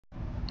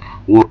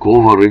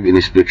Workover rig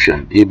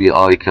inspection,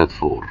 API Cat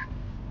 4.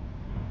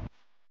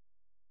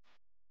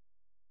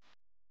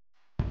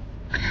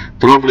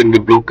 Traveling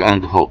block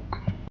and hook.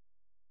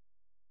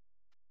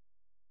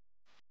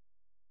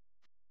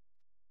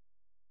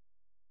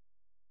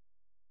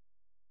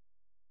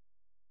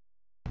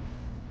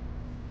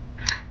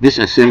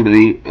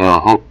 Disassembly,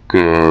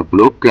 hook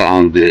block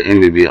and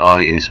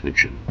MBI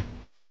inspection.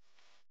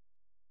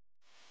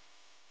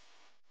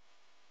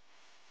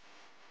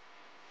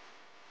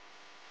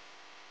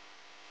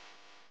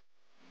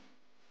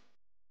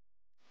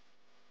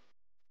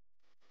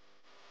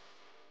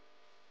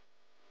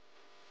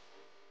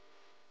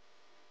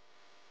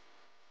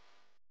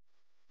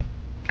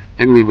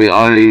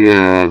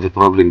 MBI the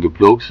traveling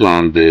blocks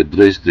and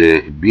dress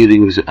the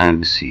bearings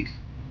and seal.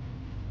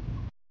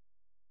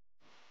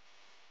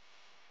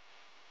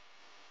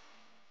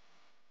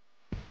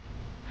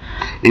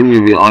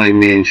 MBI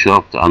main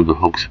shaft and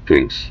hook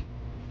springs.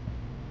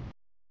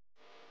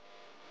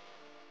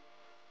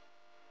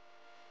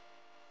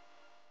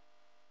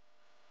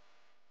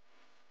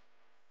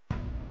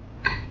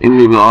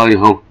 MBI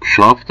hook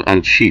shaft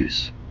and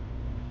sheaves.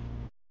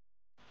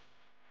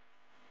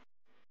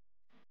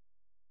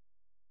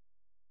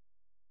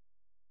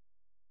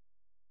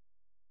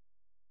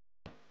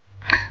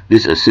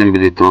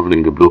 Disassembly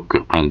traveling block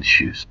and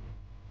sheaves.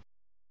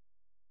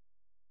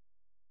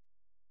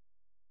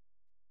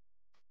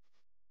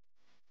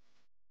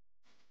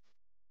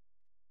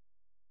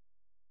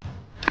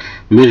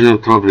 Measure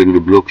traveling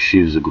block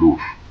sheaves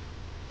groove.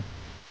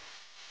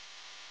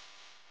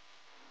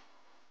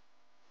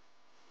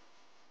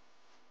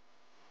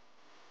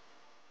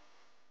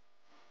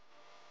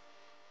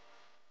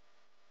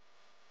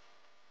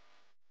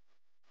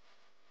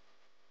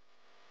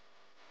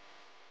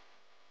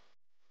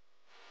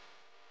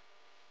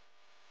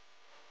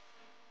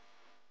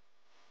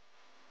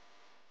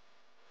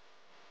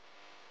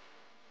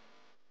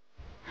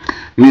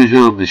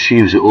 Measure the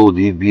sheaves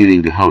OD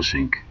bearing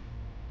housing.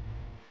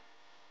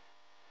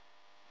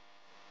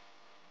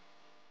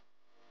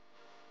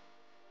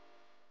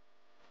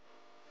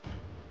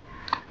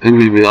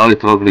 MBI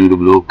traveling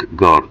block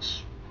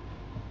guards.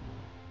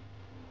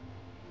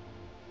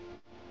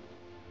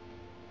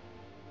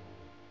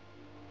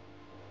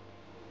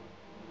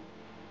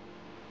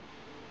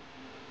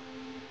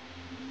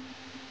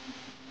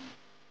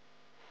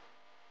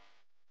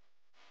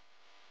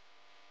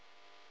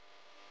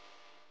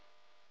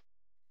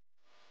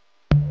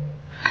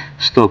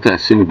 Start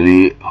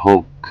assembly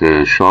hook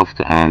shaft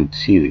and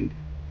sealing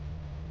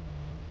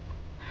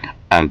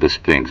and the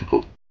springs.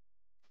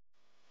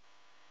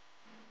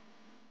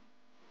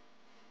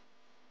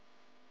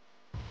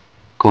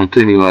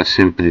 Continue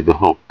assembly the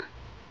hook.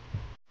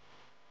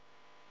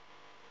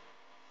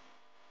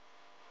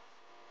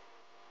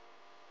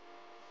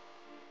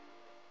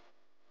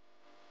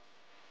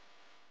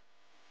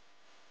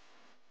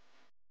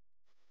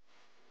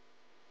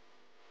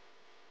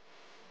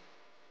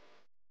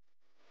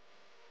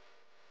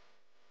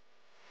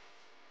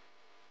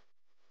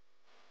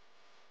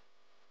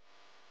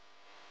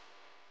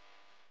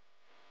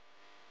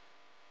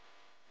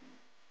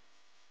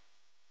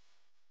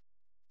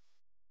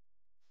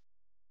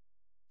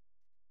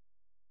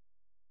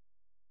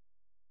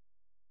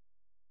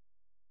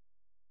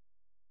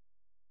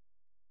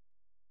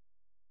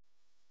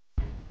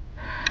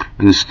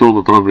 Install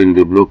the traveling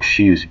block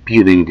sheaves,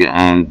 bearing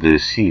and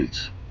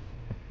seals.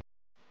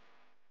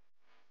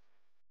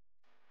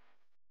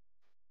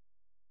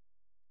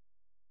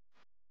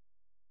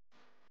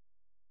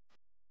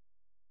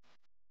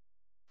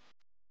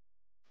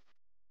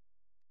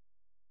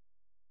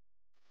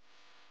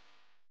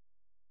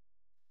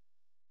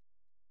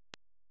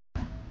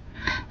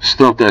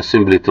 Start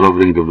assembly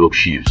traveling block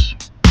sheaves.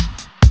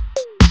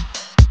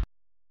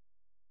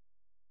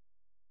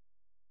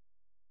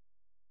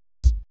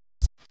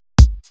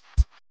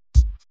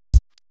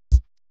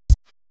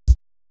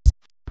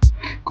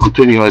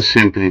 Continue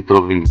assembly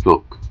traveling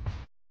block.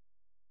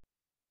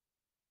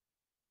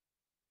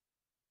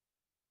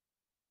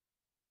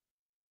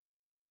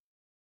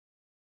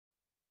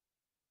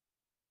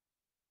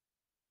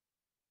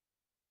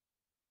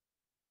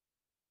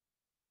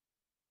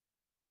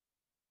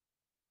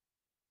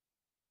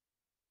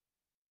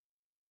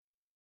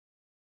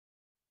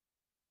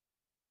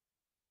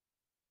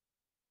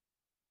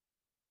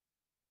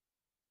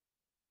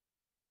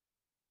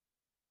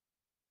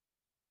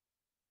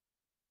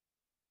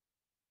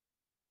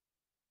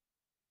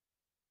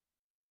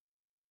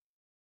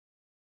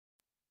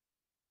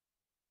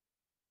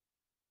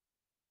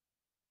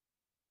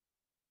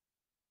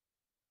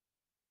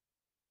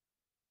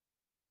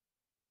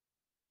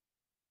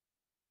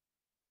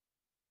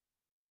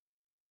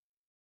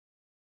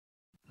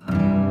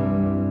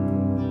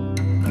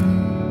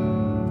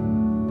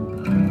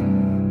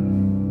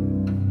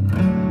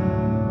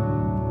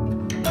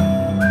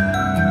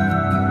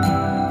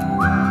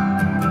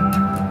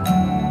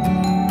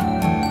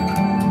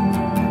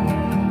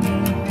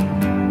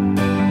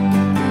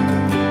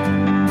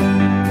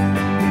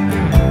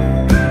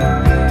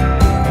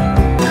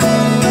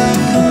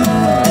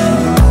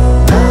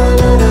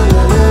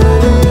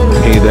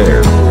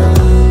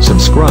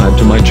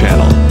 to my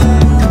channel.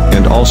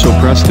 And also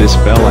press this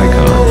bell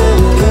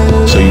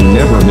icon, so you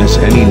never miss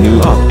any new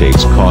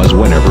updates, cause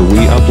whenever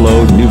we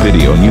upload new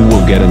video you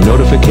will get a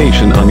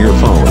notification on your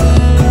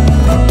phone.